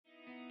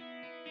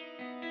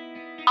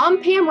I'm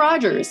Pam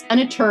Rogers, an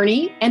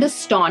attorney and a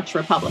staunch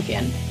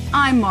Republican.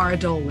 I'm Mara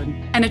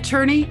Dolan, an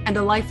attorney and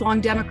a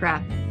lifelong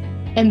Democrat.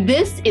 And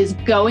this is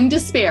Going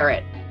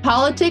Disparate,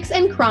 Politics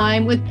and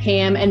Crime with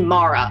Pam and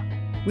Mara.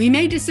 We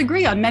may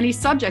disagree on many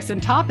subjects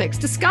and topics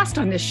discussed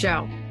on this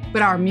show,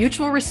 but our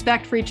mutual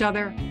respect for each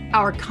other,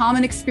 our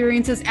common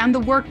experiences, and the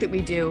work that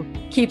we do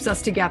keeps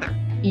us together.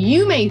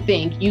 You may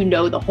think you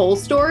know the whole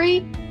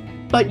story,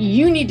 but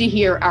you need to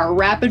hear our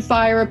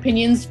rapid-fire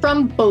opinions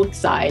from both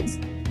sides.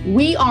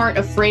 We aren't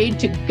afraid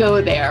to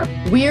go there.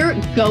 We're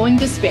going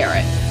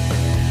disparate.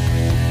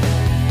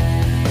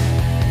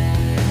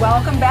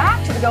 Welcome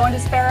back to the Going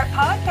Disparate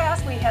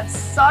podcast. We had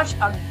such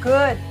a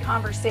good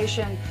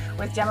conversation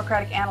with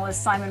Democratic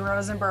analyst Simon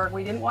Rosenberg.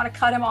 We didn't want to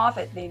cut him off.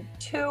 It made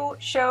 2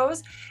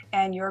 shows,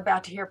 and you're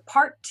about to hear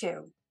part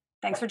 2.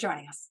 Thanks for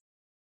joining us.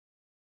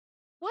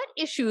 What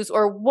issues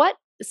or what,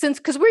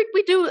 because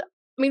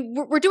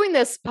we're doing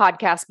this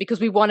podcast because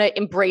we want to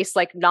embrace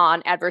like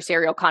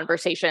non-adversarial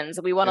conversations.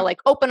 We want to like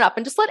open up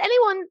and just let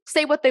anyone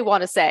say what they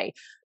want to say.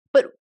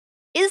 But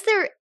is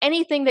there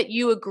anything that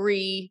you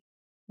agree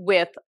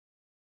with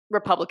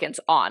Republicans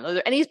on? Are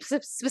there any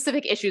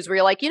specific issues where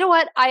you're like, you know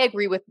what, I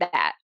agree with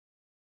that?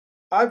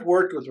 I've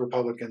worked with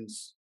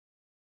Republicans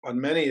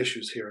on many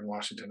issues here in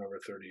Washington over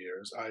 30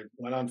 years. I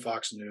went on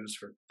Fox News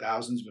for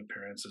thousands of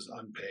appearances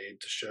unpaid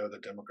to show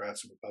that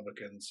Democrats and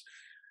Republicans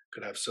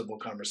could have civil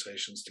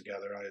conversations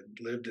together. I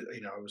lived, it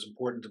was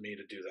important to me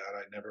to do that.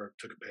 I never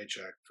took a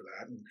paycheck for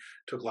that and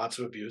took lots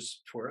of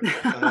abuse for it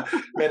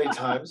many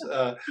times.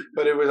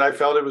 But I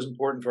felt it was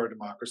important for our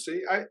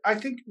democracy. I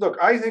think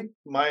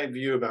my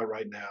view about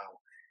right now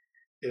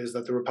is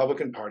that the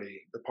Republican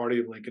Party, the party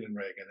of Lincoln and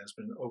Reagan, has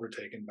been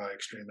overtaken by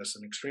extremists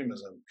and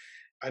extremism.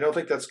 I don't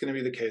think that's going to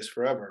be the case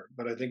forever,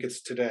 but I think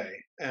it's today.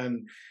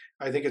 And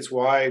I think it's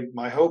why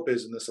my hope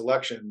is in this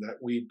election that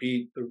we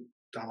beat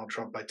Donald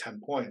Trump by 10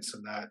 points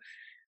and that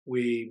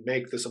we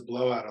make this a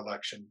blowout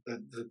election,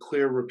 the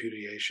clear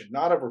repudiation,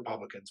 not of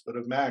Republicans, but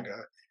of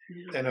MAGA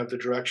and of the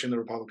direction the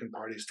Republican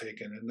Party has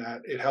taken, and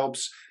that it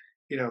helps,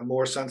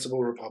 more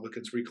sensible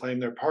Republicans reclaim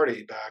their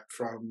party back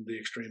from the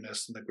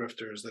extremists and the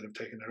grifters that have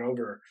taken it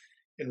over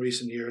in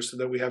recent years, so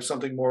that we have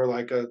something more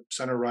like a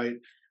center-right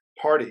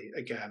party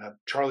again, a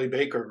Charlie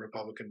Baker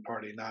Republican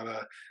Party, not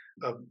a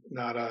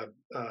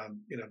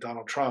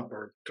Donald Trump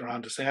or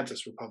Ron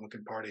DeSantis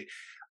Republican Party.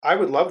 I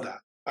would love that.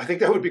 I think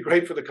that would be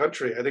great for the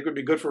country. I think it would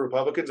be good for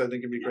Republicans. I think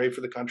it'd be great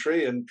for the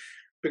country, and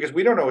because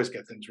we don't always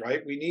get things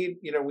right, we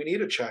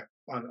need a check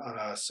on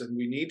us, and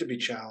we need to be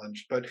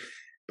challenged. But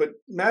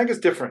MAGA is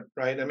different,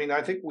 right? I mean,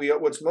 I think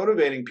what's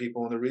motivating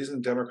people, and the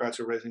reason Democrats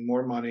are raising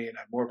more money and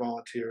have more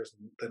volunteers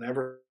than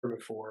ever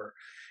before,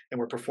 and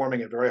we're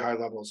performing at very high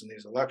levels in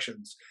these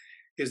elections,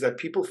 is that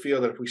people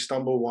feel that if we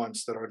stumble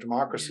once, that our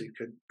democracy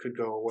could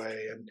go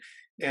away,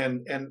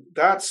 and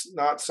that's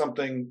not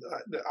something.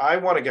 I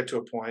want to get to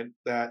a point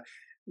that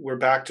we're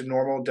back to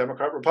normal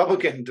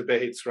Democrat-Republican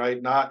debates,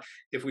 right? Not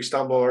if we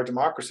stumble, our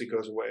democracy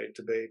goes away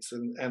debates,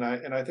 and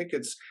I think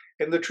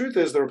the truth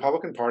is the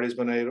Republican Party has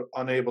been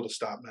unable to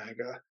stop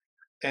MAGA,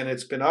 and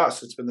it's been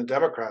the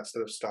Democrats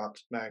that have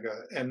stopped MAGA,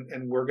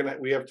 and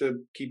we have to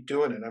keep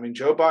doing it. I mean,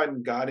 Joe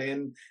Biden got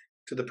into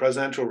the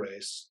presidential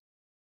race,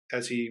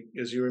 as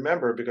you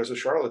remember, because of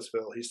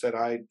Charlottesville. He said,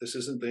 this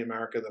isn't the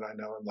America that I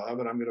know and love,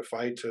 and I'm going to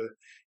fight to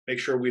make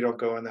sure we don't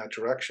go in that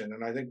direction.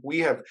 And I think we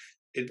have,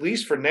 at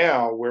least for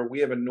now, where we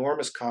have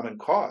enormous common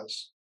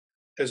cause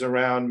is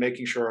around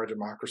making sure our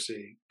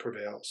democracy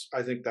prevails.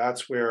 I think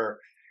that's where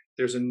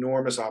there's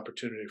enormous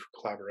opportunity for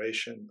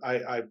collaboration.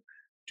 I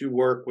do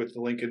work with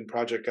the Lincoln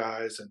Project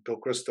guys and Bill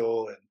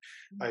Kristol, and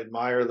I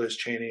admire Liz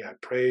Cheney. I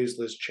praise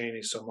Liz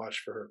Cheney so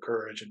much for her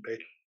courage and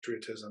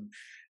patriotism.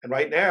 And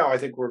right now, I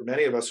think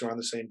many of us are on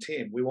the same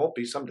team. We won't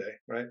be someday,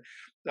 right?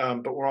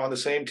 But we're on the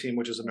same team,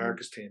 which is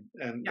America's team,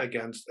 and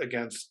against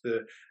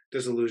the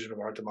disillusion of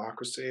our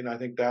democracy. And I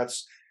think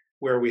that's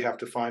where we have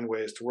to find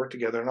ways to work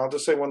together. And I'll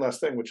just say one last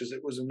thing, which is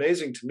it was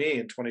amazing to me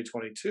in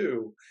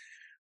 2022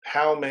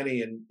 how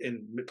many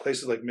in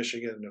places like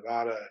Michigan,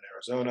 Nevada, and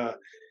Arizona,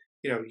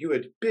 you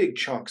had big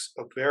chunks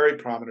of very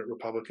prominent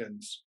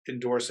Republicans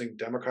endorsing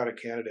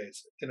Democratic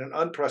candidates in an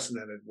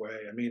unprecedented way.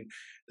 I mean,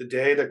 the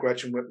day that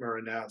Gretchen Whitmer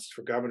announced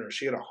for governor,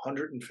 she had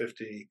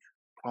 150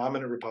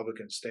 prominent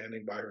Republicans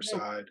standing by her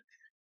side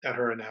at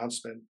her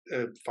announcement,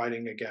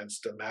 fighting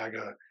against a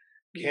MAGA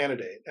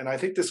candidate. And I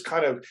think this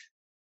kind of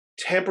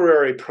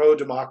temporary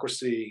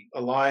pro-democracy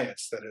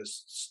alliance that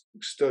has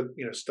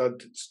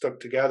stuck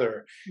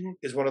together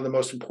is one of the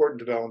most important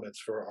developments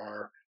for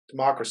our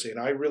democracy. And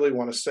I really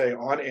want to say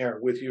on air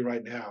with you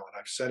right now, and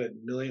I've said it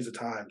millions of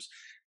times,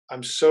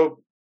 I'm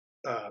so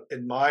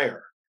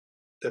admire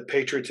the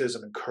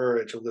patriotism and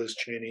courage of Liz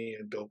Cheney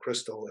and Bill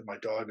Kristol, and my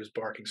dog is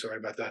barking, sorry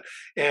about that,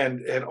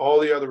 and all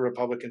the other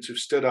Republicans who've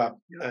stood up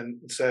and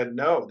said,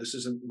 no, this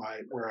isn't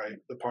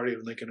the party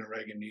of Lincoln and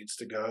Reagan needs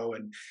to go,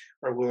 and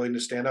are willing to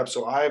stand up.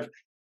 So I've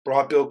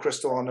brought Bill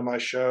Kristol onto my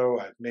show.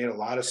 I've made a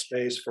lot of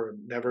space for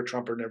Never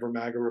Trump or Never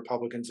MAGA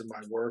Republicans in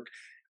my work.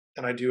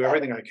 And I do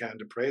everything I can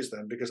to praise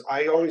them, because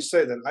I always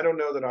say that I don't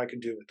know that I can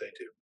do what they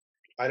do.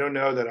 I don't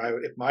know that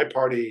if my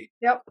party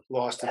Yep.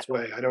 lost its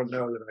way, I don't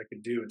know that I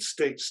could do it.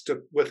 Stick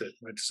with it.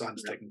 My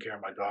son's taking care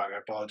of my dog. I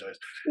apologize.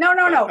 No.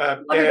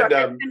 Love your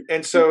dog.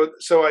 And so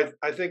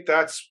I think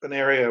that's an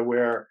area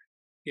where,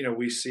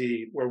 we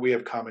see where we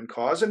have common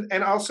cause.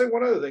 And I'll say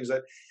one other thing is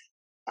that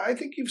I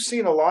think you've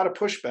seen a lot of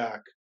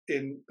pushback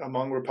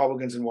among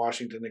Republicans in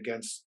Washington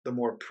against the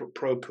more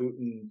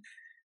pro-Putin,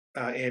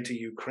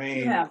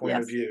 anti-Ukraine point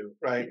of view,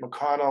 right?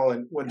 McConnell,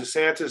 and when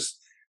DeSantis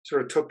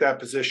sort of took that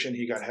position,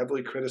 he got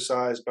heavily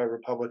criticized by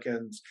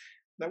Republicans.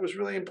 That was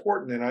really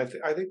important, and I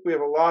think we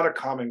have a lot of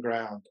common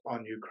ground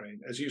on Ukraine,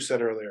 as you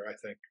said earlier. I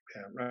think,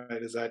 Pam,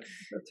 right, is that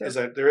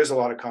there is a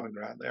lot of common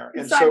ground there,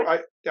 and Simon,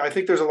 so I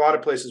think there's a lot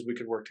of places we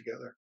could work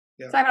together.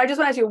 Yeah. Simon, I just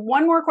want to ask you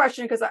one more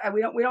question because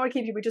we don't want to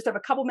keep you. We just have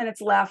a couple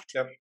minutes left.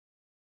 Yep.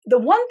 The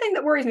one thing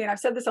that worries me, and I've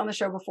said this on the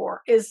show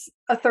before, is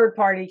a third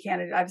party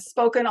candidate. I've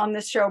spoken on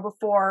this show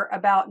before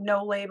about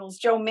no labels.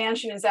 Joe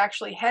Manchin is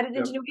actually headed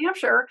into New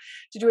Hampshire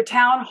to do a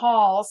town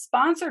hall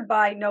sponsored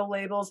by No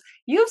Labels.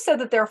 You've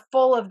said that they're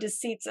full of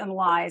deceits and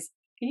lies.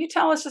 Can you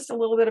tell us just a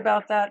little bit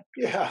about that?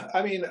 Yeah,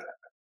 I mean,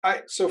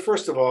 so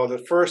first of all,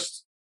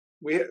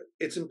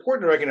 it's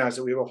important to recognize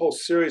that we have a whole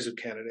series of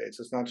candidates.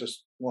 It's not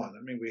just one.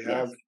 I mean, we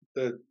have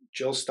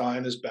Jill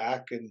Stein is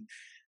back, and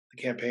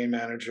the campaign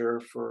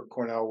manager for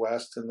Cornell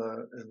West in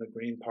the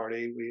Green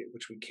Party,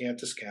 which we can't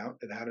discount.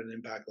 It had an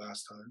impact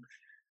last time.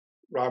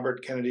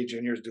 Robert Kennedy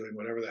Jr. is doing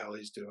whatever the hell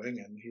he's doing,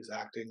 and he's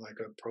acting like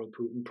a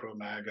pro-Putin,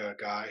 pro-MAGA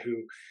guy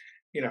who,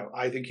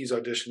 I think he's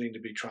auditioning to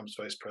be Trump's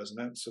vice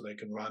president so they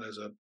can run as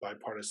a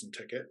bipartisan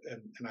ticket.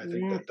 And I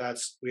think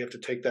we have to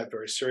take that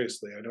very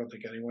seriously. I don't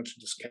think anyone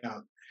should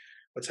discount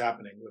what's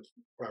happening with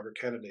Robert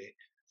Kennedy.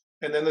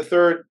 And then the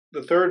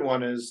third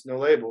one is No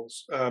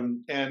Labels.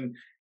 And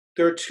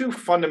there are two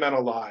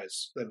fundamental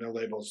lies that No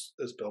Labels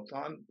is built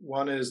on.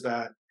 One is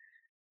that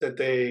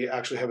they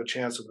actually have a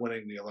chance of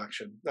winning the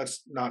election.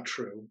 That's not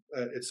true.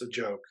 It's a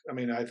joke. I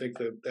mean, I think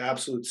the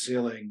absolute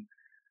ceiling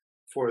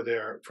for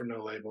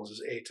No Labels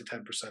is 8 to 10%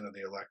 of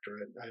the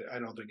electorate. I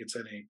don't think it's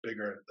any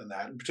bigger than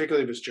that. And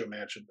particularly if it's Joe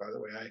Manchin, by the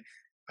way.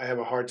 I have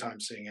a hard time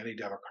seeing any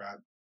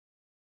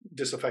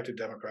disaffected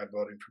Democrat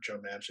voting for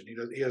Joe Manchin.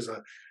 He has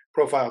a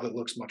profile that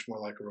looks much more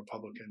like a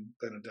Republican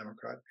than a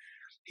Democrat.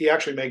 He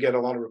actually may get a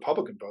lot of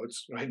Republican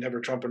votes, right?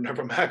 Never Trump or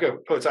never MAGA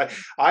votes.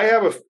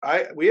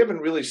 We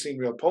haven't really seen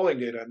real polling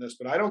data on this,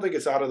 but I don't think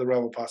it's out of the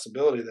realm of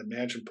possibility that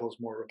Manchin pulls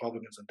more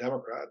Republicans than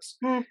Democrats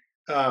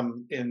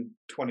in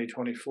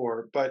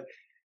 2024. But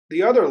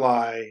the other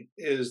lie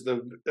is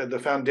the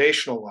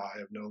foundational lie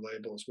of No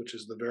Labels, which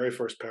is the very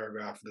first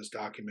paragraph of this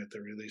document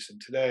they're releasing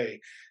today,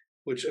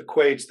 which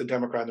equates the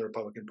Democrat and the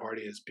Republican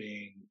Party as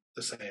being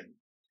the same.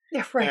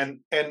 Yeah, right.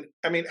 And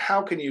I mean,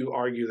 how can you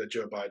argue that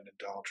Joe Biden and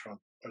Donald Trump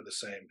are the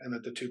same, and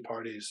that the two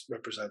parties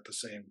represent the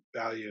same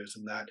values,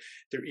 and that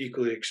they're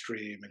equally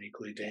extreme and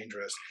equally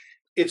dangerous?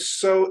 It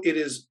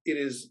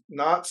is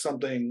not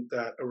something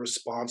that a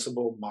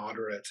responsible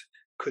moderate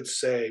could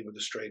say with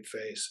a straight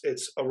face.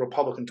 It's a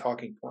Republican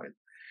talking point,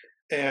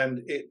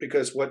 and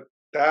because what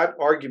that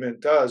argument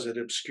does, it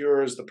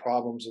obscures the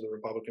problems of the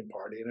Republican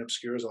Party and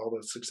obscures all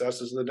the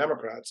successes of the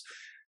Democrats.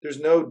 There's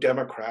no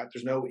Democrat,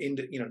 there's no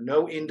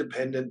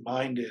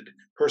independent-minded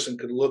person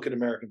could look at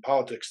American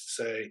politics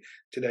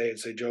today and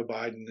say Joe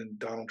Biden and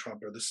Donald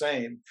Trump are the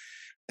same.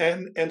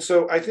 And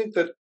so I think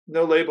that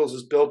No Labels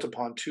is built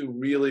upon two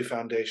really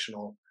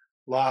foundational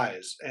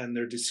lies, and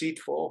they're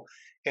deceitful.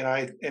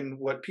 And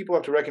what people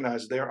have to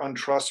recognize, they're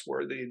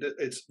untrustworthy.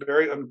 It's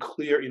very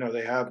unclear.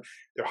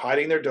 They're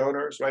hiding their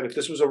donors, right? If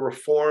this was a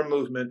reform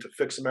movement to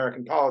fix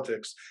American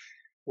politics,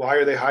 why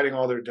are they hiding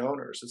all their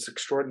donors? It's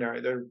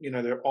extraordinary.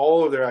 They're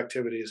all of their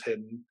activity is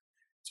hidden.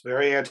 It's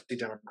very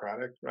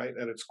anti-democratic, right?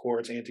 At its core,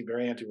 it's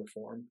very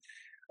anti-reform.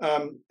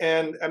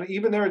 And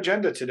even their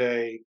agenda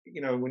today,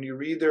 when you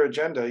read their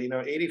agenda,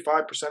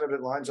 85% of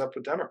it lines up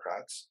with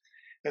Democrats.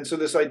 And so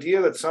this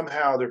idea that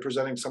somehow they're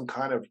presenting some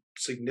kind of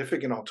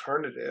significant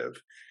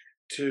alternative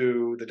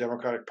to the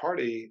Democratic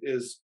Party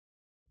is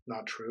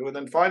not true. And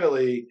then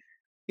finally,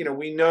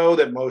 we know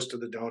that most of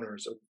the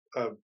donors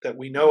that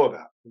we know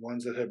about, the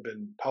ones that have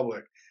been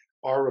public,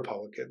 are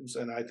Republicans.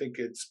 And I think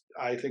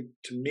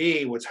to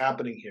me, what's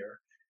happening here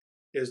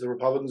is the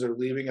Republicans are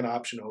leaving an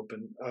option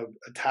open of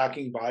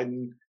attacking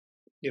Biden.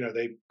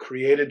 They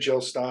created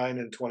Jill Stein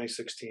in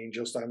 2016.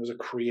 Jill Stein was a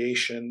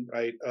creation,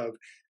 right?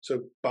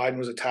 So Biden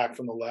was attacked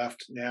from the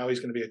left. Now he's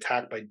going to be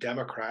attacked by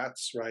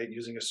Democrats, right?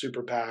 Using a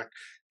super PAC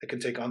that can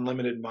take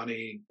unlimited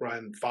money,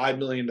 run $500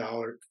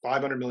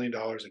 million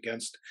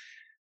against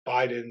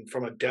Biden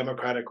from a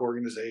Democratic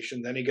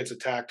organization. Then he gets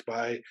attacked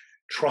by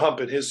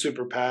Trump and his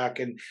super PAC,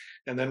 and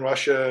then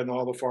Russia and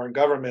all the foreign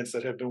governments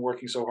that have been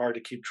working so hard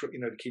to keep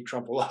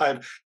Trump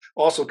alive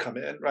also come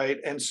in, right?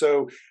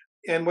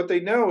 And what they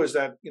know is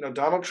that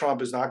Donald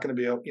Trump is not going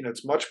to be able.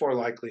 It's much more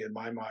likely in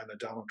my mind that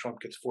Donald Trump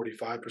gets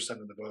 45%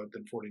 of the vote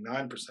than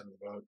 49% of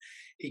the vote.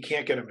 He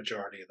can't get a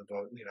majority of the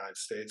vote in the United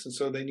States, and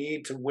so they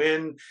need to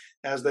win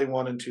as they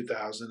won in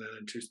 2000 and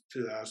in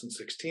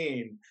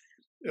 2016.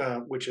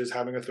 which is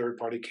having a third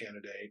party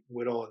candidate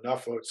whittle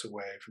enough votes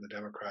away from the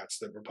Democrats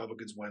that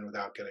Republicans win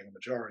without getting a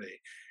majority.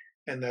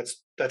 And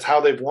that's how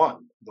they've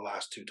won the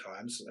last two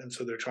times. And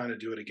so they're trying to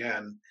do it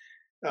again.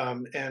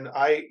 And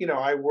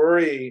I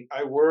worry.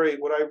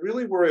 What I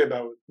really worry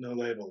about with No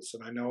Labels,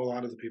 and I know a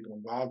lot of the people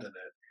involved in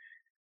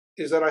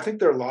it, is that I think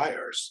they're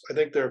liars. I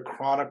think they're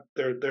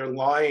they're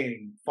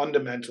lying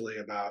fundamentally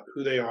about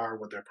who they are,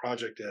 what their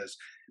project is,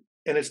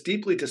 and it's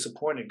deeply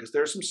disappointing because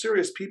there are some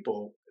serious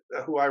people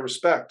who I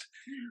respect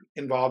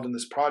involved in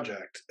this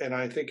project. And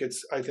I think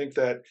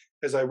that,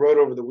 as I wrote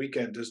over the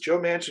weekend, does Joe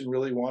Manchin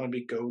really want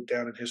to go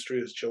down in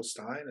history as Jill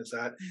Stein? Is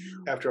that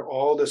after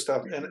all this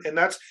stuff? And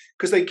that's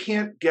because they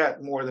can't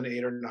get more than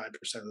 8 or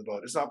 9% of the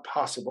vote. It's not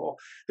possible.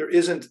 There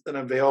isn't an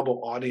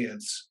available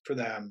audience for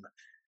them.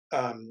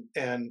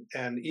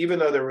 And even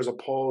though there was a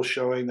poll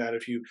showing that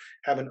if you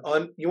have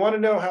you want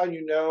to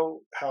know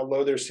how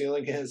low their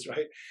ceiling is,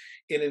 right?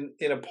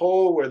 In a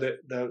poll where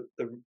the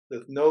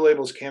No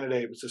Labels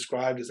candidate was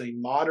described as a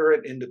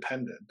moderate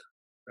independent,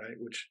 right?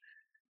 Which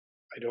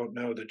I don't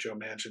know that Joe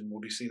Manchin will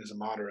be seen as a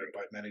moderate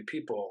by many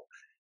people.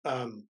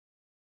 A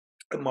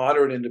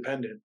moderate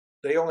independent,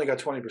 they only got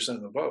 20%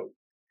 of the vote,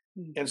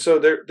 and so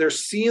their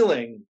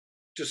ceiling,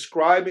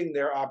 describing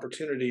their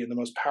opportunity in the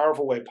most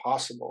powerful way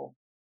possible,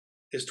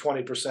 is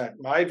 20%.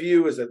 My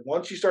view is that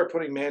once you start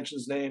putting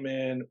Manchin's name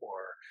in or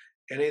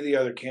any of the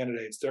other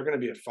candidates, they're going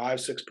to be at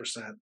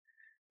 5-6%.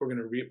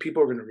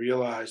 People are going to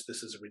realize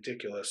this is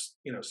ridiculous.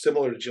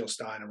 Similar to Jill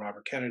Stein and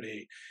Robert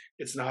Kennedy,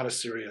 it's not a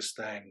serious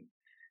thing,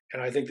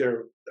 and I think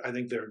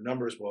their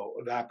numbers will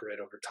evaporate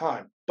over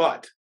time.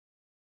 But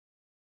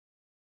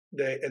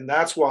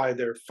that's why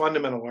their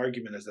fundamental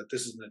argument is that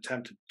this is an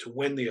attempt to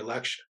win the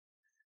election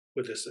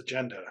with this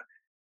agenda.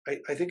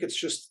 I think it's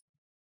just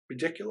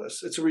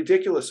ridiculous. It's a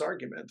ridiculous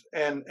argument,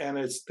 and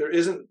there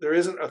isn't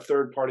a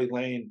third party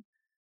lane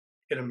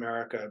in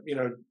America.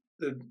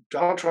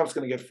 Donald Trump's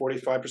going to get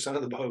 45%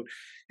 of the vote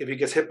if he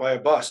gets hit by a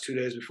bus 2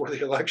 days before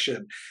the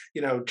election.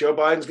 Joe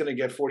Biden's going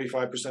to get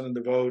 45% of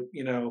the vote.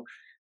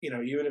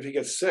 Even if he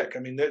gets sick. I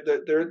mean,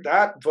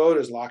 that vote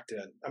is locked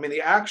in. I mean, the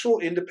actual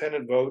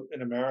independent vote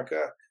in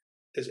America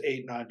is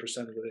 8-9%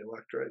 of the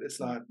electorate. It's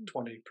not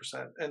 20%.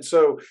 And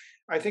so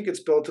I think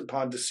it's built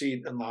upon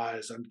deceit and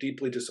lies. I'm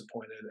deeply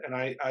disappointed. And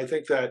I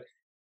think that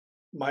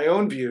my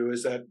own view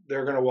is that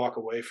they're going to walk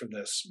away from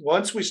this.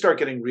 Once we start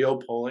getting real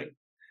polling.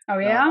 Oh,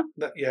 yeah?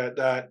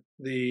 That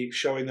the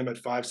showing them at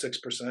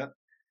 5-6%,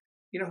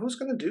 who's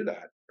going to do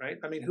that, right?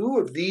 I mean, who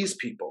of these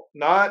people,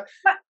 not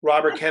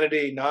Robert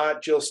Kennedy,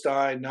 not Jill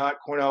Stein, not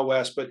Cornel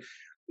West, but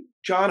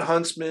John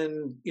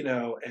Huntsman,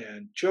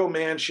 and Joe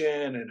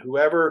Manchin and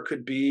whoever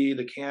could be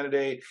the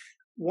candidate.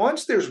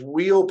 Once there's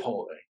real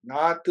polling,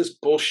 not this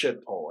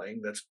bullshit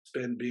polling that's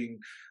been being,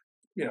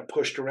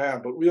 pushed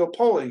around, but real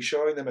polling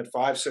showing them at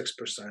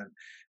 5-6%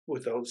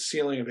 with a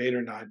ceiling of 8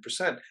 or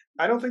 9%,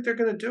 I don't think they're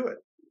going to do it.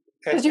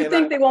 Because you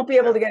think they won't be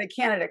able to get a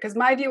candidate? Because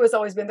my view has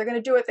always been they're going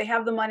to do it. They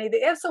have the money.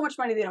 They have so much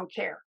money they don't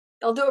care.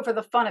 They'll do it for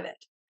the fun of it.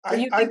 But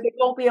you think they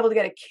won't be able to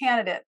get a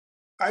candidate?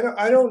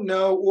 I don't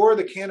know, or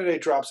the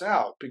candidate drops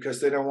out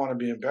because they don't want to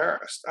be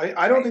embarrassed.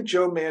 I don't think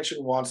Joe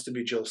Manchin wants to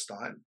be Jill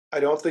Stein. I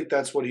don't think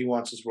that's what he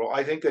wants his role.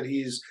 I think that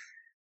he's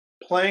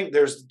playing.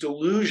 There's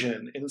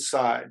delusion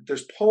inside.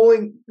 There's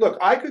polling. Look,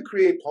 I could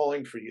create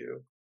polling for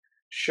you,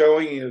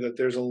 showing you that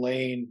there's a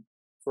lane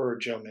for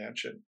Joe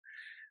Manchin.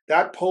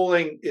 That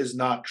polling is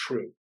not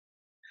true,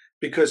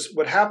 because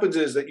what happens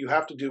is that you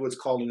have to do what's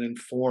called an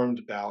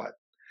informed ballot.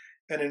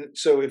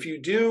 So if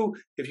you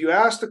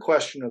ask the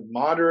question of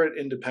moderate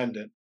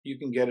independent, you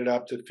can get it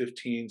up to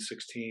 15,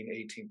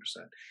 16,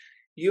 18%.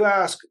 You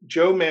ask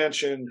Joe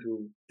Manchin,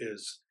 who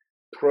is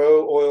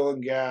pro oil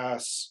and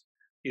gas,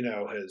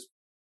 has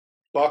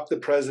bucked the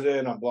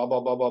president on blah,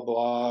 blah, blah, blah,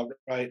 blah,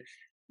 right?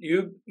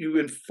 You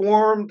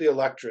inform the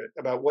electorate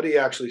about what he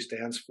actually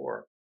stands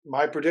for.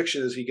 My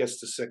prediction is he gets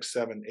to 6,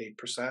 7,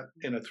 8%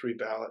 in a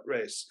 3-ballot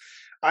race.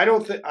 I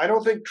don't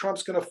think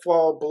Trump's going to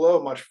fall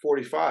below much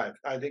 45.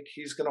 I think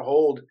he's going to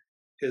hold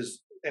his,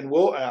 and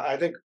I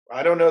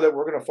don't know that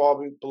we're going to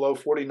fall below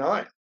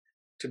 49.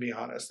 To be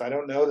honest, I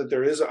don't know that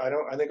there is. I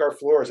think our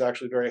floor is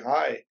actually very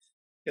high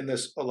in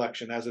this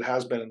election, as it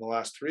has been in the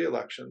last 3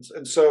 elections.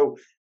 And so,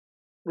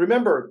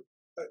 remember,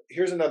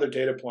 here's another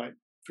data point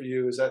for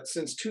you: is that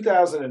since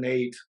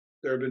 2008,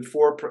 there have been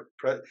 4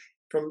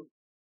 from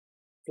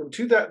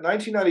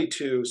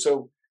 1992.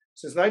 So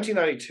since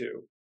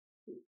 1992,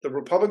 the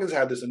Republicans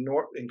had this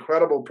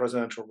incredible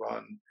presidential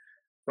run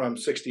from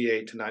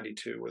 68 to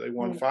 92, where they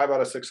won 5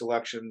 out of 6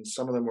 elections.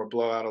 Some of them were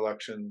blowout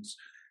elections.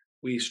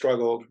 We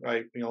struggled,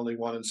 right? We only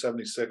won in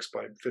 76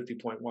 by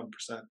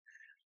 50.1%.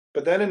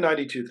 But then in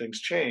 92,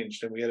 things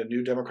changed, and we had a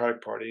new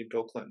Democratic Party,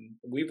 Bill Clinton.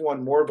 We've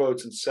won more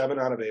votes in 7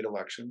 out of 8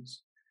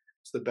 elections.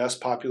 It's the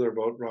best popular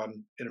vote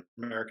run in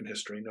American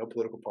history. No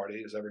political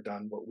party has ever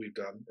done what we've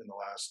done in the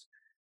last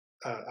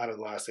out of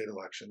the last 8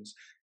 elections.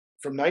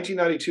 From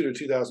 1992 to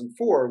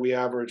 2004, we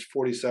averaged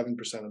 47%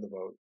 of the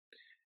vote.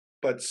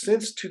 But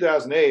since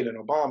 2008 and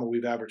Obama,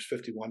 we've averaged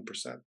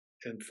 51%.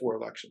 in 4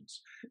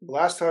 elections. The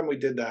last time we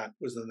did that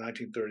was in the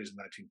 1930s and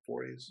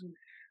 1940s.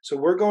 So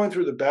we're going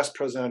through the best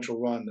presidential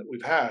run that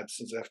we've had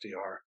since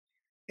FDR.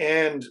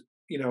 And,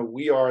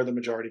 we are the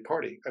majority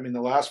party. I mean,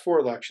 the last 4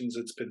 elections,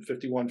 it's been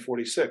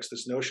 51-46.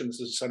 This notion this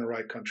is a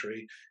center-right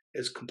country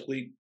is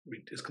completely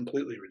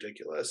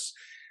ridiculous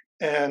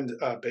and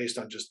based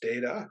on just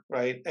data,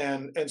 right?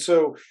 And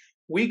so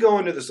we go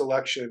into this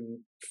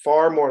election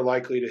far more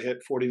likely to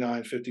hit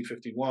 49, 50,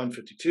 51,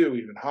 52,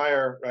 even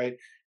higher, right?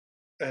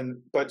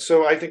 But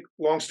so I think,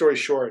 long story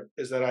short,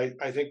 is that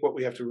I think what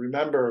we have to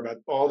remember about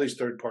all these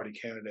third-party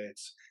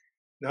candidates,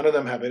 none of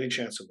them have any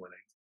chance of winning.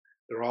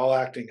 They're all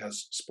acting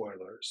as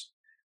spoilers.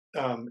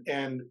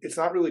 And it's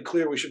not really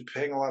clear we should be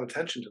paying a lot of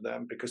attention to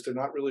them because they're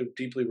not really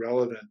deeply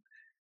relevant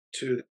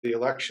to the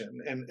election.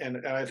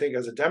 And I think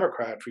as a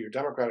Democrat, for your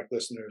Democratic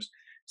listeners,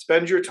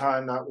 spend your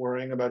time not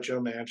worrying about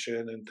Joe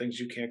Manchin and things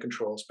you can't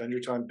control. Spend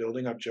your time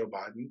building up Joe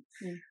Biden.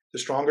 The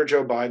stronger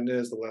Joe Biden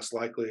is, the less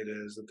likely it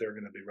is that they're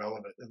going to be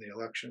relevant in the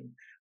election.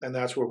 And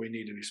that's where we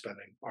need to be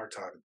spending our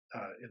time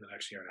in the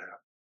next year and a half.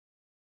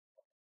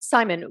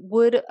 Simon,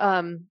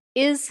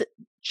 is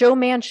Joe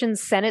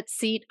Manchin's Senate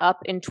seat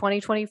up in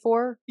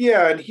 2024?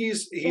 Yeah, and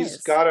he's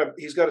got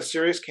a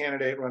serious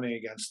candidate running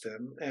against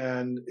him,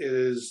 and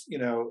is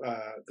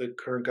the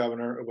current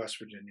governor of West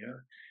Virginia.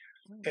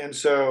 And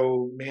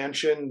so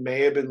Manchin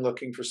may have been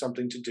looking for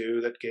something to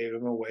do that gave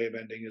him a way of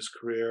ending his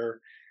career,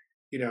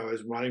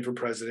 as running for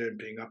president and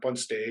being up on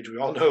stage. We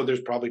all know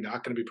there's probably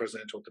not going to be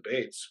presidential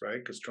debates, right?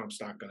 Because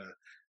Trump's not going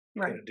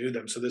to do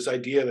them. So this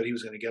idea that he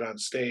was going to get on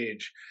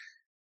stage,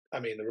 I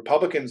mean, the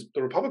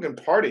Republican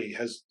Party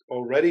has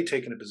already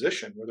taken a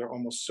position where they're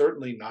almost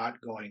certainly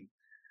not going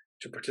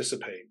to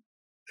participate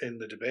in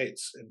the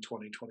debates in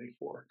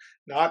 2024.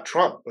 Not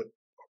Trump, but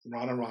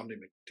Romney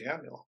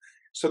McDaniel.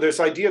 So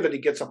this idea that he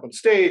gets up on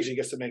stage, he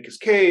gets to make his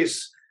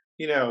case,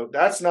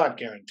 that's not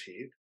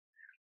guaranteed,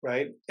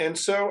 right? And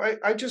so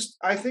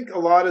I think a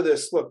lot of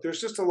this, look,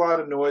 there's just a lot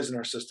of noise in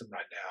our system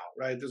right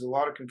now, right? There's a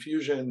lot of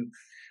confusion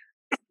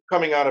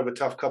coming out of a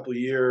tough couple of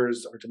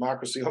years. Our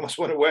democracy almost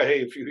went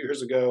away a few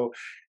years ago.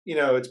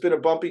 It's been a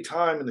bumpy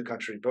time in the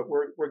country, but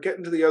we're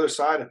getting to the other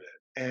side of it.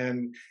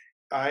 And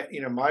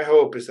my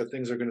hope is that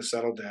things are going to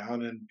settle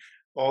down, and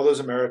all those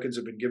Americans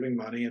who've been giving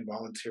money and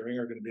volunteering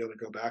are going to be able to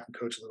go back and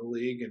coach Little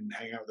League and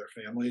hang out with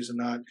their families and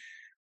not,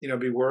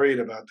 be worried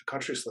about the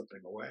country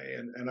slipping away.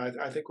 And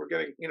I think we're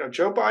getting,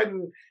 Joe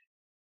Biden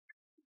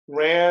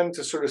ran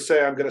to sort of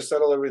say, I'm going to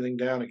settle everything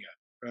down again,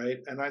 right?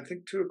 And I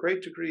think to a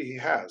great degree he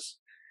has.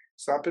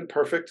 It's not been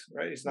perfect,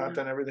 right? He's not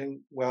done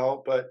everything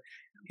well, but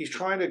he's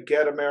trying to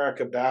get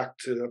America back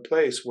to a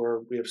place where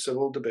we have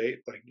civil debate,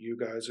 like you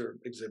guys are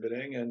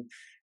exhibiting, and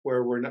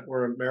where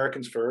we're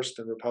Americans first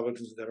and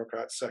Republicans and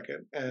Democrats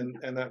second, and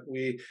that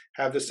we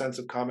have this sense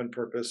of common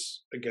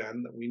purpose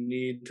again, that we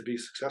need to be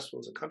successful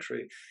as a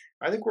country.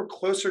 I think we're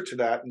closer to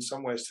that in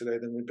some ways today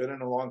than we've been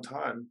in a long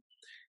time,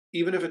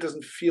 even if it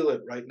doesn't feel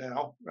it right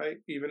now, right?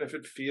 Even if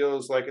it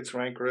feels like it's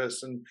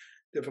rancorous and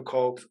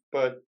difficult,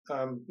 but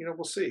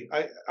we'll see.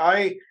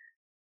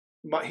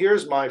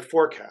 Here's my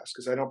forecast,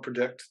 because I don't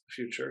predict the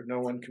future. No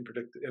one can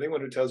predict it. Anyone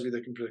who tells you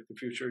they can predict the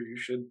future, you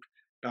should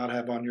not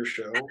have on your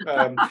show.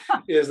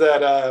 Is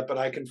that? But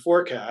I can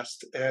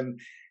forecast, and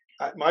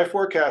my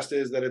forecast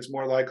is that it's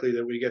more likely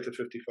that we get to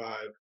 55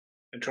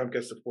 and Trump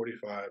gets to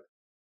 45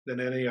 than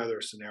any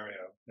other scenario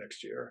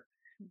next year.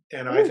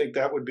 And I think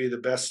that would be the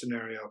best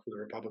scenario for the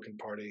Republican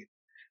Party,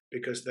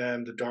 because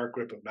then the dark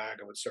grip of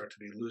MAGA would start to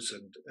be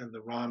loosened, and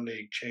the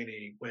Romney,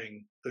 Cheney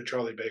wing, the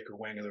Charlie Baker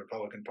wing of the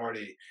Republican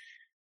Party,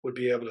 would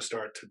be able to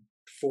start to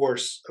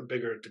force a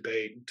bigger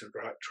debate to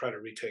try to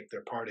retake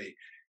their party.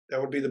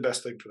 That would be the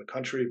best thing for the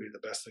country, be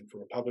the best thing for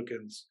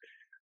Republicans.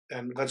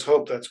 And let's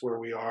hope that's where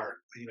we are,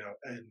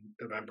 in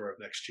November of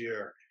next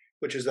year,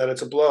 which is that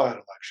it's a blowout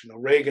election, a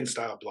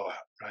Reagan-style blowout,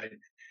 right?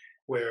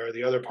 Where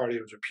the other party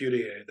was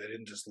repudiated, they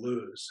didn't just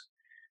lose.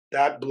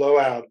 That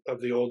blowout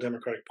of the old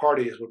Democratic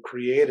Party is what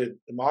created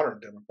the modern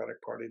Democratic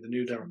Party, the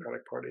new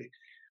Democratic Party.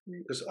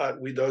 Because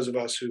those of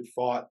us who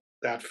fought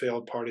that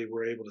failed party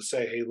were able to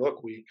say, hey,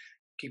 look, we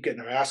keep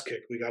getting our ass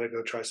kicked. We got to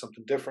go try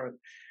something different.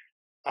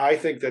 I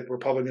think that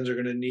Republicans are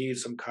going to need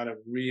some kind of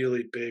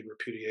really big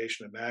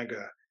repudiation of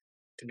MAGA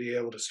to be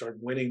able to start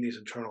winning these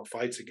internal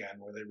fights again,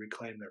 where they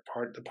reclaim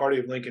the party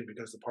of Lincoln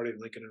becomes the party of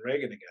Lincoln and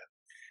Reagan again,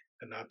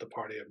 and not the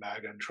party of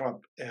MAGA and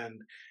Trump.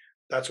 And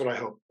that's what I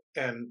hope.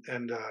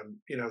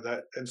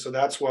 So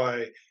that's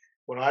why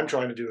what I'm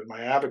trying to do with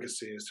my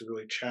advocacy is to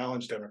really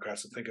challenge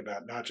Democrats to think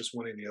about not just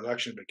winning the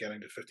election, but getting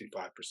to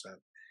 55%.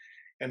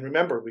 And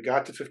remember, we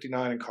got to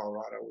 59 in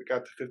Colorado, we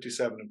got to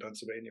 57 in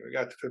Pennsylvania, we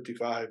got to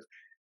 55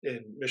 in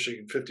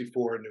Michigan,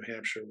 54 in New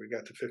Hampshire, we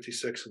got to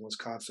 56 in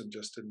Wisconsin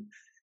just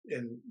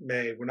in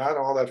May. We're not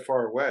all that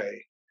far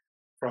away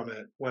from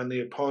it when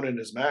the opponent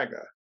is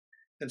MAGA.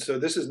 And so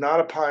this is not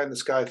a pie in the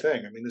sky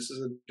thing. I mean, this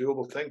is a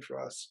doable thing for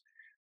us.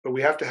 But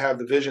we have to have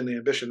the vision, the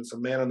ambition. It's a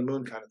man on the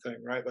moon kind of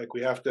thing, right? Like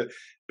we have to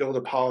build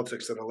a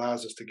politics that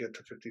allows us to get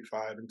to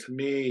 55. And to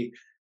me,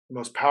 the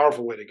most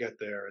powerful way to get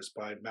there is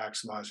by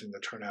maximizing the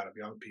turnout of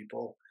young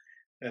people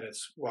And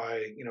it's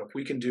why, if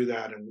we can do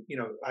that, and,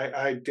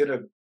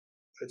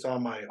 it's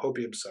on my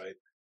Hopium site,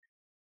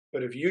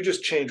 but if you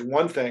just change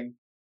one thing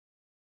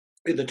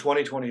in the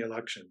 2020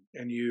 election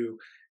and you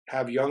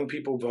have young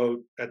people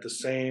vote at the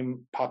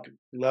same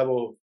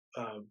level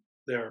of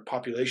their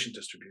population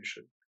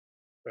distribution,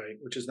 right,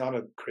 which is not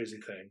a crazy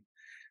thing,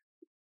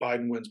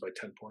 Biden wins by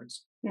 10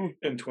 points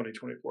in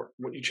 2024.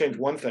 You change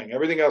one thing,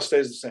 everything else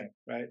stays the same,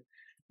 right?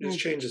 You just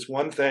change this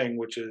one thing,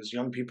 which is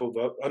young people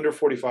vote, under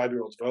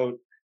 45-year-olds vote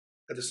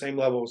at the same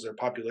level as their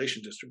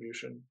population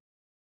distribution,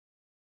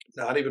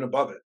 not even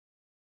above it.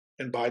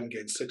 And Biden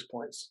gains 6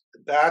 points.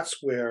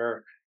 That's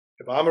where,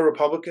 if I'm a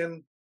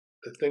Republican,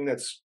 the thing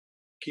that's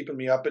keeping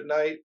me up at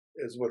night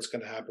is what's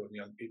going to happen with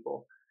young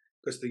people.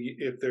 Because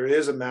if there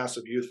is a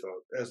massive youth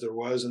vote, as there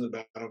was in the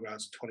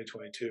battlegrounds in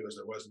 2022, as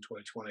there was in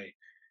 2020,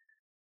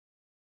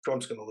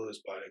 Trump's going to lose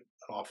by an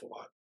awful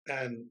lot.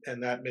 And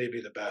that may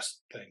be the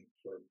best thing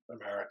for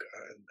America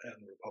and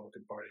the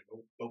Republican Party.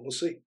 But we'll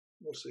see.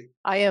 We'll see.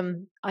 I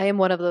am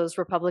one of those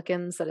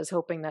Republicans that is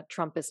hoping that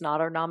Trump is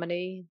not our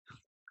nominee.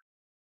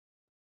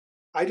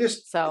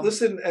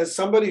 Listen, as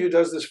somebody who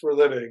does this for a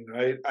living,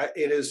 right,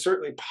 it is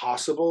certainly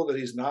possible that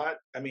he's not.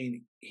 I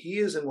mean, he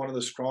is in one of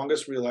the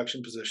strongest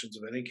reelection positions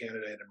of any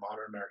candidate in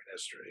modern American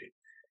history.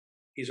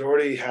 He's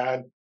already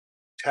had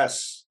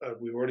tests.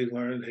 We've already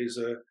learned he's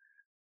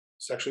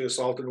sexually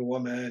assaulted a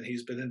woman.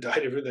 He's been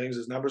indicted for things.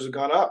 His numbers have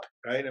gone up,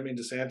 right? I mean,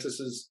 DeSantis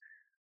has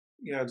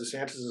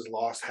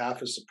lost half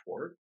his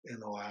support in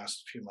the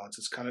last few months.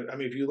 It's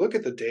if you look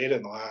at the data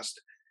in the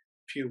last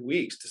few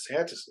weeks,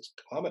 DeSantis is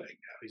plummeting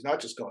now. He's not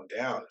just going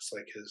down. It's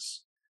like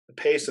the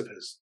pace of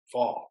his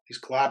fall. He's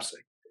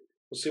collapsing.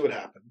 We'll see what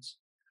happens.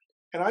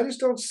 And I just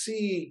don't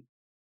see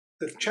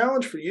the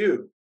challenge for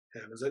you,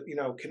 Tim, is that,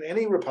 can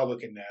any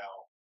Republican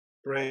now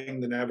bring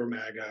the Never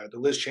MAGA, the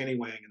Liz Cheney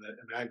wing and the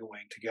MAGA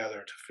wing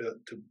together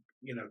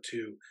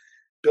to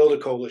build a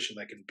coalition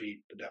that can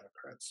beat the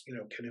Democrats?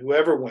 Can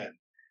whoever win,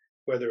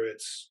 whether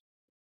it's,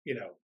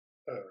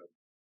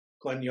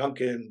 Glenn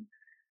Youngkin,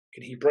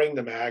 can he bring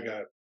the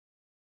MAGA,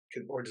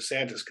 or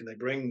DeSantis, can they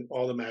bring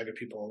all the MAGA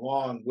people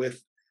along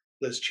with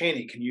Liz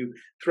Cheney? Can you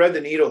thread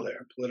the needle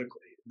there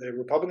politically? The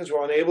Republicans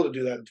were unable to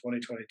do that in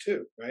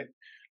 2022, right?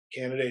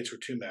 Candidates were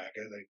too MAGA.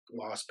 They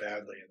lost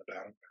badly in the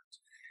battlegrounds.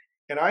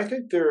 And I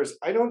think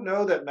I don't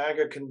know that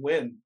MAGA can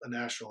win a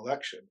national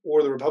election,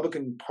 or the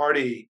Republican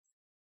Party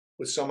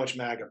with so much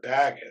MAGA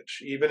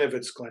baggage, even if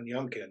it's Glenn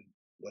Youngkin,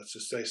 let's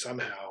just say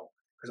somehow,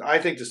 because I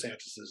think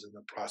DeSantis is in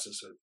the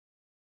process of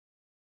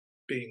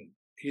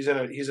he's in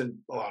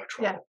a lot of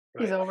trouble. Yeah,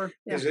 right? he's over.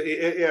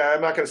 Yeah.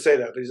 I'm not going to say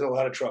that, but he's in a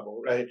lot of trouble,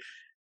 right?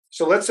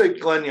 So let's say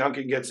Glenn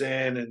Youngkin gets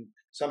in and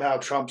somehow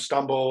Trump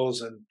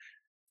stumbles and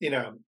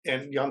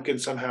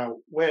Youngkin somehow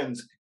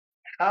wins.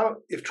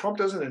 If Trump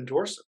doesn't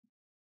endorse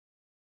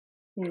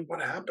him,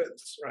 what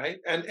happens, right?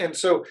 And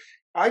so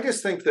I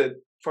just think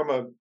that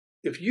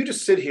if you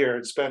just sit here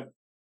and spend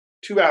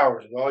 2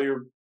 hours with all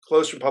your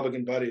close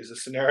Republican buddies, a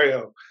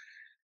scenario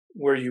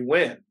where you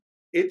win,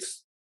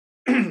 it's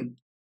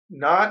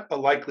not a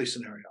likely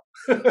scenario,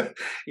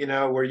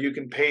 where you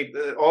can paint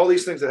all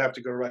these things that have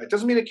to go right. It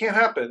doesn't mean it can't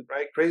happen,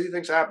 right? Crazy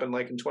things happen,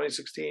 like in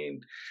 2016,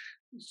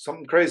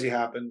 something crazy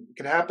happened. It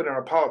can happen in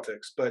our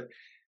politics, but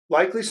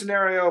likely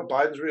scenario,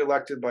 Biden's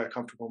reelected by a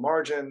comfortable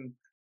margin.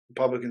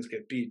 Republicans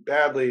get beat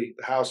badly.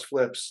 The House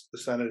flips. The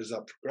Senate is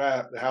up for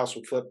grabs. The House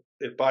will flip.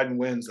 If Biden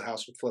wins, the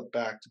House will flip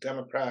back to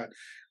Democrat.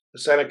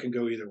 The Senate can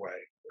go either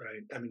way,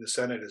 right? I mean, the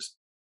Senate is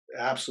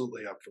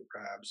absolutely up for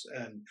grabs.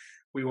 And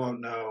we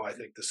won't know, I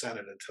think, the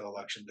Senate until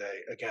Election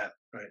Day again,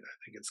 right? I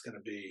think it's going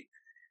to be,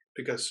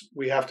 because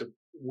we have to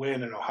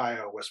win in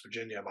Ohio, West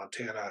Virginia,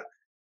 Montana,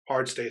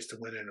 hard states to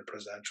win in a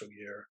presidential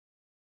year.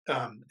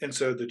 And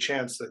so the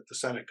chance that the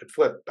Senate could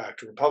flip back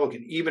to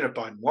Republican, even if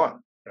Biden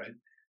won, right,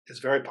 is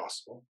very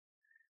possible.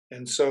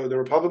 And so the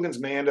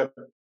Republicans may end up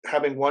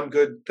having one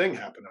good thing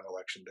happen on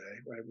Election Day,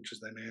 right, which is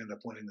they may end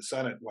up winning the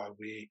Senate while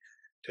we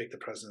take the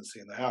presidency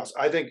in the House.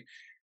 I think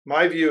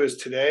my view is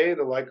today,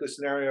 the likely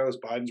scenario is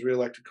Biden's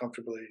reelected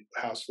comfortably,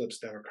 the House flips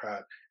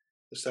Democrat,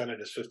 the Senate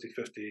is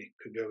 50-50,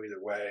 could go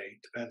either way,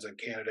 depends on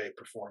candidate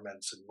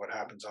performance and what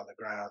happens on the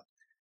ground.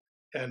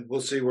 And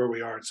we'll see where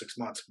we are in 6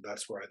 months, but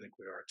that's where I think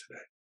we are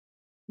today.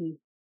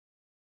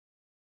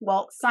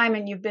 Well,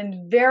 Simon, you've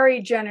been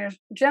very generous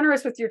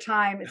with your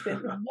time. It's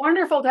been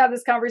wonderful to have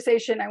this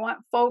conversation. I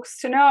want folks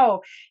to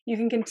know you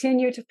can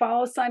continue to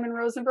follow Simon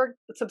Rosenberg,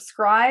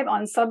 subscribe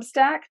on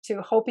Substack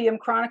to Hopium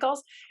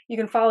Chronicles. You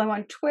can follow him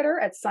on Twitter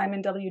at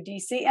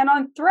SimonWDC and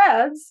on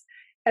Threads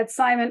at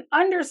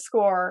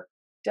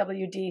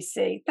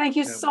Simon_WDC. Thank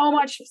you so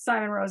much,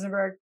 Simon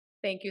Rosenberg.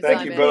 Thank you, Simon.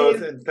 Simon. Thank you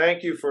both. And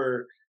thank you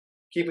for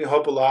keeping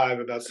hope alive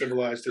about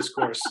civilized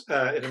discourse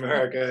in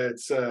America.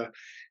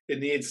 It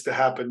needs to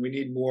happen. We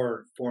need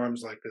more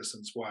forums like this,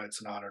 and it's why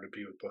it's an honor to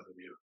be with both of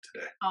you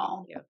today.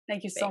 Oh,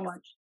 thank you so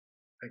much.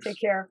 Thanks.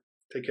 Take care.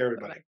 Take care,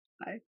 everybody.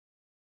 Bye.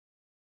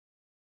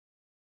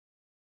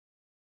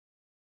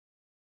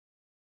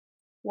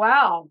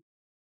 Wow.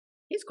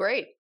 He's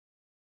great.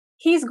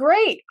 He's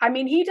great. I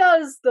mean, he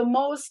does the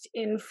most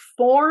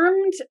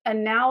informed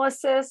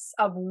analysis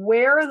of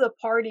where the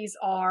parties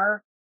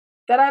are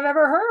that I've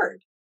ever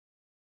heard.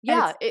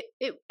 Yeah,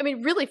 I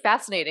mean, really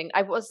fascinating.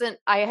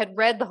 I had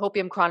read the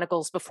Hopium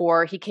Chronicles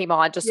before he came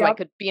on, just so I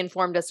could be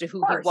informed as to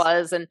who he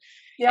was.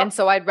 And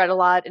so I'd read a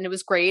lot and it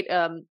was great.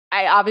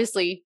 I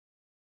obviously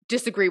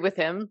disagree with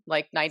him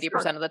like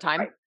 90% of the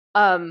time.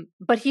 Right.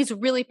 But he's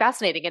really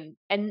fascinating.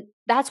 And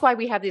that's why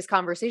we have these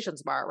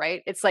conversations, Mara,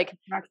 right? It's like,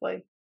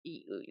 exactly.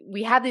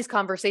 We have these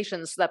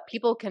conversations so that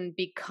people can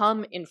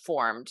become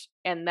informed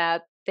and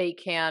that they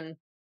can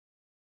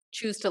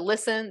choose to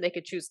listen. They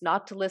could choose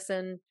not to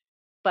listen.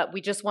 But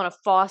we just want to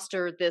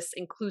foster this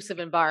inclusive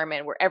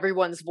environment where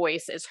everyone's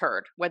voice is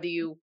heard, whether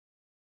you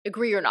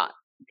agree or not.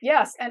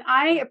 Yes. And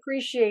I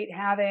appreciate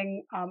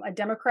having a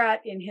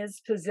Democrat in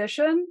his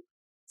position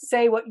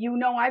say what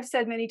I've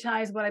said many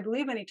times, what I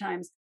believe many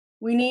times.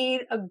 We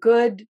need a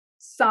good,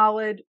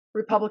 solid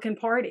Republican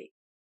Party.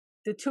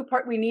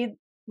 We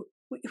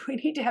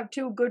need to have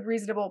two good,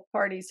 reasonable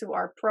parties who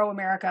are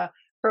pro-America,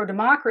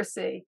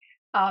 pro-democracy.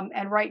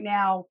 And right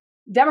now,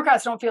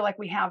 Democrats don't feel like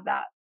we have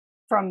that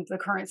from the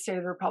current state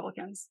of the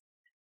Republicans.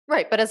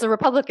 Right. But as a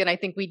Republican, I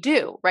think we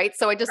do. Right.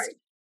 So I just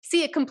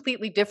see it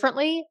completely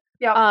differently.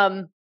 Yeah.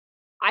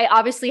 I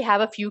obviously have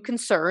a few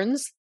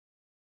concerns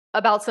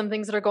about some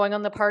things that are going on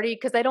in the party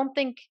because I don't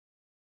think,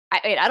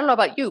 I don't know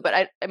about you, but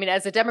I mean,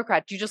 as a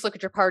Democrat, you just look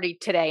at your party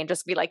today and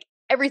just be like,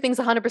 everything's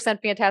 100%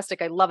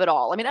 fantastic. I love it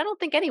all. I mean, I don't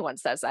think anyone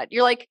says that.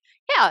 You're like,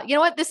 yeah, you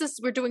know what?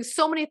 We're doing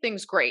so many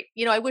things great.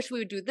 I wish we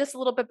would do this a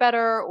little bit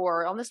better,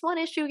 or on this one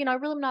issue, I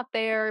really am not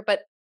there, but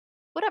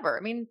whatever.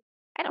 I mean,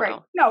 I don't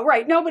know. No,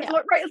 right. No, but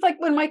it's like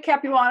when Mike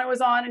Capuano was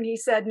on and he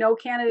said, no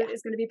candidate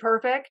is going to be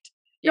perfect.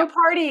 No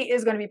party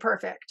is going to be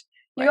perfect.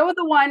 You go with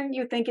the one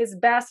you think is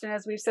best. And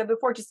as we've said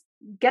before, just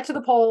get to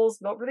the polls,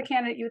 vote for the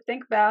candidate you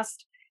think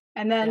best.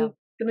 And then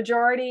the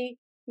majority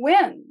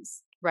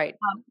wins. Right.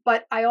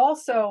 But I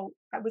also,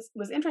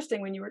 was interesting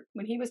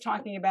when he was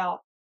talking about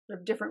sort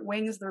of different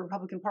wings of the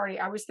Republican Party.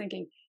 I was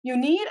thinking you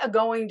need a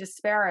going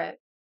disparate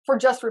for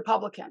just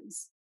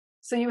Republicans.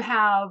 So you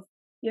have,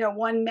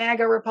 one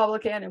MAGA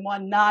Republican and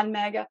one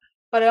non-MAGA.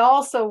 But I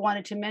also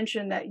wanted to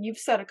mention that you've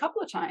said a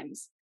couple of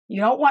times,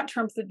 you don't want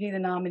Trump to be the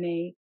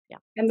nominee. Yeah.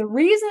 And the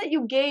reason that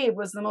you gave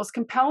was the most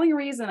compelling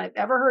reason I've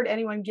ever heard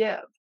anyone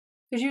give.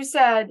 Because you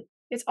said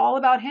it's all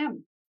about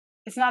him.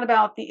 It's not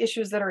about the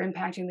issues that are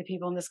impacting the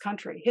people in this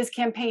country. His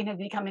campaign has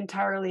become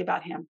entirely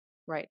about him.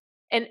 Right.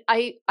 And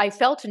I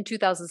felt in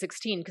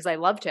 2016, because I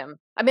loved him.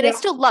 I mean, I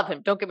still love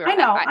him. Don't get me wrong.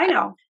 I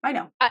know.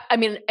 I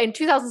mean, in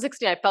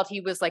 2016, I felt he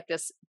was like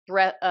this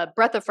breath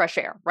of fresh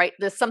air, right?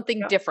 There's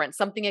something different,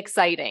 something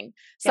exciting,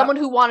 someone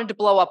who wanted to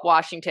blow up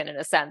Washington in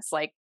a sense,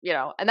 like,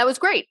 and that was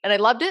great. And I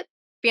loved it.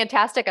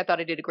 Fantastic. I thought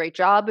I did a great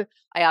job.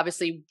 I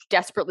obviously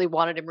desperately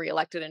wanted him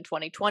reelected in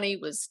 2020,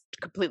 was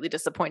completely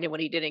disappointed when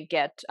he didn't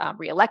get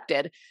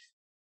reelected.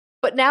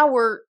 But now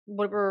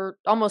we're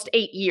almost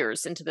 8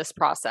 years into this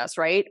process,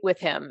 right, with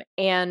him.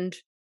 And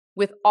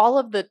with all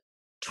of the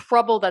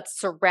trouble that's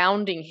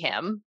surrounding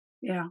him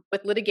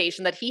with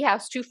litigation that he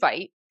has to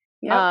fight,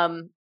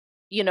 the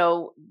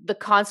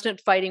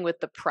constant fighting with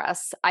the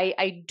press,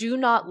 I do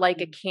not like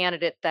a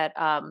candidate that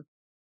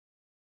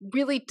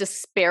really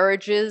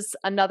disparages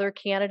another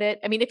candidate.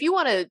 I mean, if you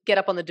want to get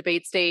up on the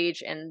debate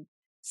stage and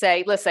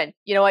say, listen,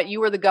 you know what,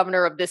 you were the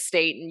governor of this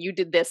state and you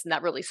did this and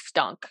that really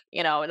stunk,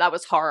 and that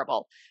was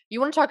horrible. You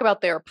want to talk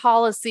about their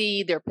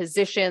policy, their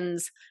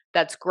positions,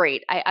 that's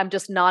great. I'm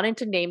just not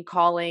into name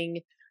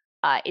calling.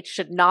 It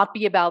should not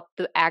be about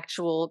the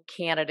actual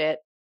candidate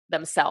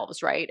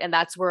themselves, right? And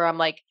that's where I'm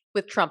like,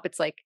 with Trump, it's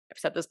like, I've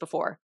said this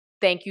before,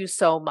 thank you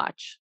so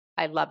much.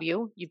 I love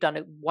you. You've done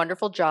a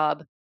wonderful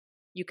job.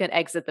 You can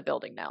exit the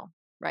building now,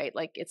 right?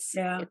 Like it's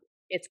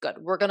good.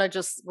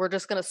 We're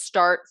just gonna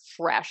start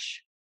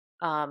fresh.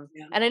 And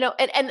I know,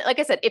 and like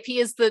I said, if he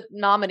is the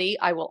nominee,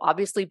 I will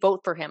obviously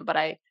vote for him. But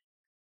I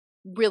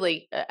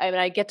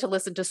get to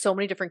listen to so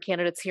many different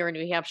candidates here in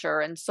New Hampshire,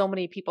 and so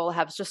many people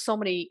have just so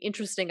many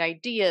interesting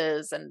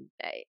ideas, and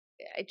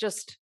I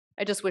just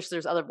wish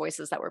there's other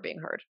voices that were being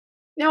heard.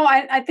 No,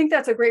 I think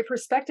that's a great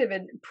perspective.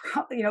 And,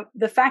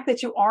 the fact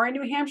that you are in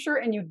New Hampshire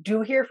and you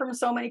do hear from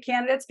so many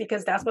candidates,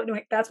 because that's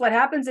what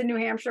happens in New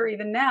Hampshire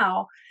even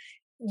now,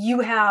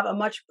 you have a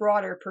much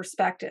broader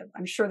perspective.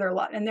 I'm sure there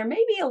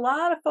may be a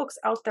lot of folks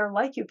out there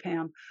like you,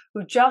 Pam,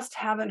 who just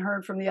haven't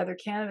heard from the other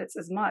candidates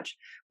as much,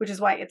 which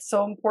is why it's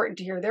so important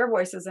to hear their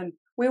voices. And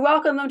we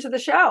welcome them to the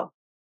show.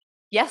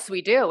 Yes,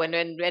 we do.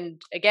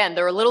 And again,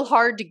 they're a little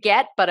hard to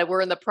get, but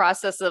we're in the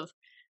process of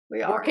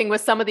working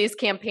with some of these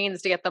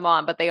campaigns to get them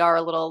on, but they are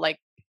a little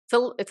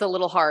it's a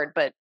little hard,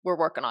 but we're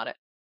working on it.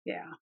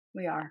 Yeah,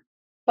 we are.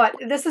 But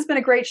this has been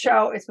a great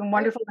show. It's been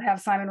wonderful to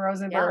have Simon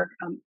Rosenberg.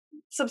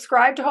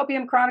 Subscribe to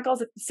Hopium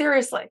Chronicles.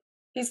 Seriously,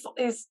 his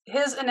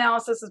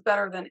analysis is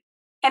better than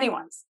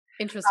anyone's.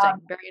 Interesting.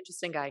 Very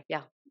interesting guy.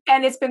 Yeah.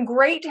 And it's been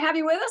great to have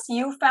you with us.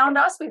 You found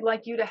us. We'd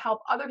like you to help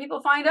other people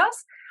find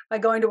us. by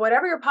going to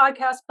whatever your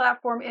podcast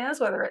platform is,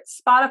 whether it's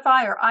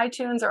Spotify or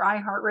iTunes or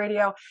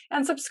iHeartRadio,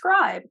 and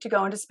subscribe to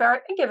Going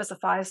Disparate and give us a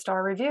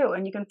 5-star review.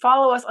 And you can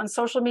follow us on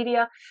social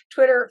media,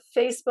 Twitter,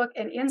 Facebook,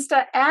 and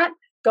Insta at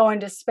Going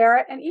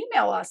Disparate, and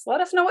email us. Let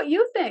us know what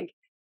you think.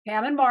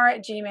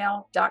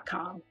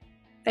 PamandMara@gmail.com.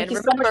 Thank you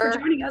so much for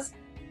joining us.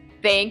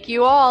 Thank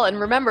you all. And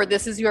remember,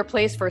 this is your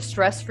place for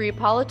stress-free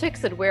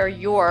politics and where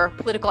your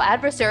political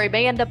adversary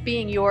may end up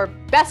being your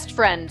best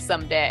friend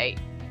someday.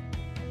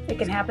 It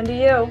can happen to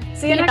you.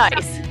 See you next time.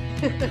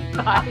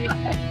 Bye.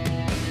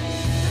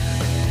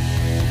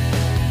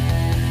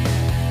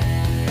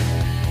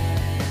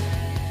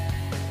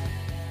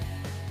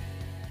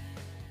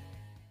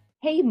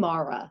 Hey,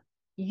 Mara,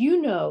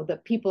 you know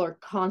that people are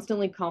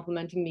constantly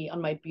complimenting me on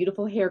my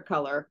beautiful hair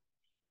color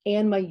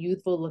and my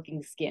youthful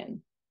looking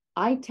skin.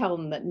 I tell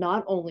them that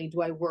not only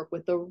do I work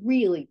with a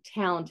really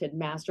talented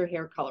master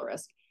hair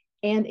colorist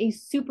and a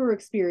super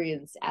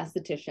experienced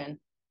esthetician,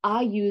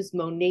 I use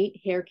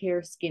Monate hair care,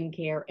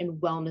 skincare,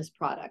 and wellness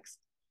products.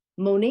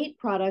 Monate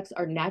products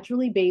are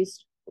naturally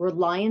based,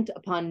 reliant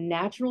upon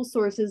natural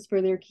sources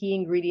for their key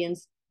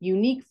ingredients,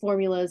 unique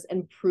formulas,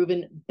 and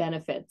proven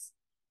benefits.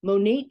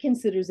 Monate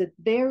considers it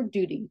their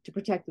duty to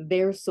protect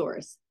their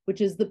source,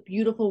 which is the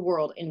beautiful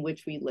world in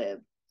which we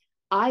live.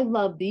 I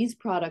love these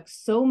products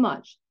so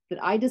much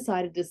that I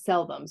decided to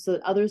sell them so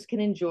that others can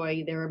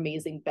enjoy their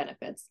amazing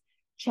benefits.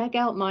 Check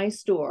out my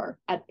store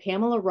at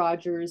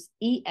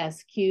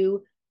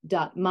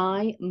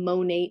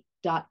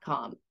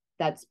PamelaRogersESQ.mymonate.com.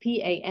 That's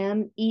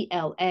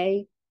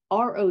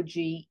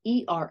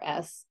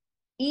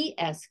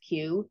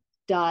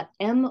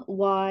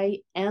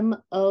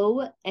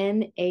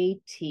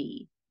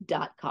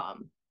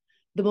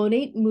The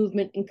Monate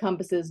movement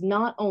encompasses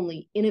not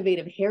only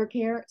innovative hair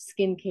care,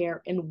 skincare,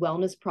 and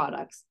wellness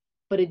products,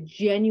 but a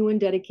genuine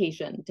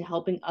dedication to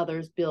helping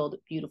others build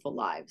beautiful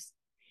lives.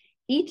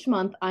 Each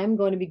month, I'm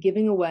going to be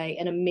giving away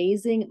an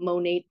amazing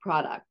Monate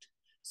product.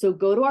 So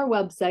go to our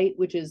website,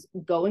 which is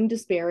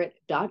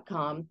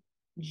goingdisparate.com,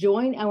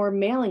 join our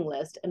mailing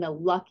list, and a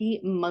lucky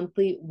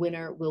monthly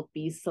winner will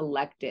be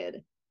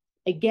selected.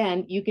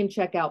 Again, you can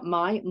check out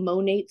my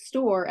Monate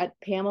store at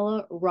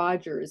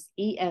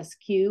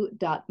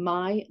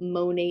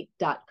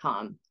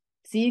PamelaRogersESQ.mymonate.com.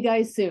 See you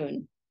guys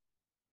soon.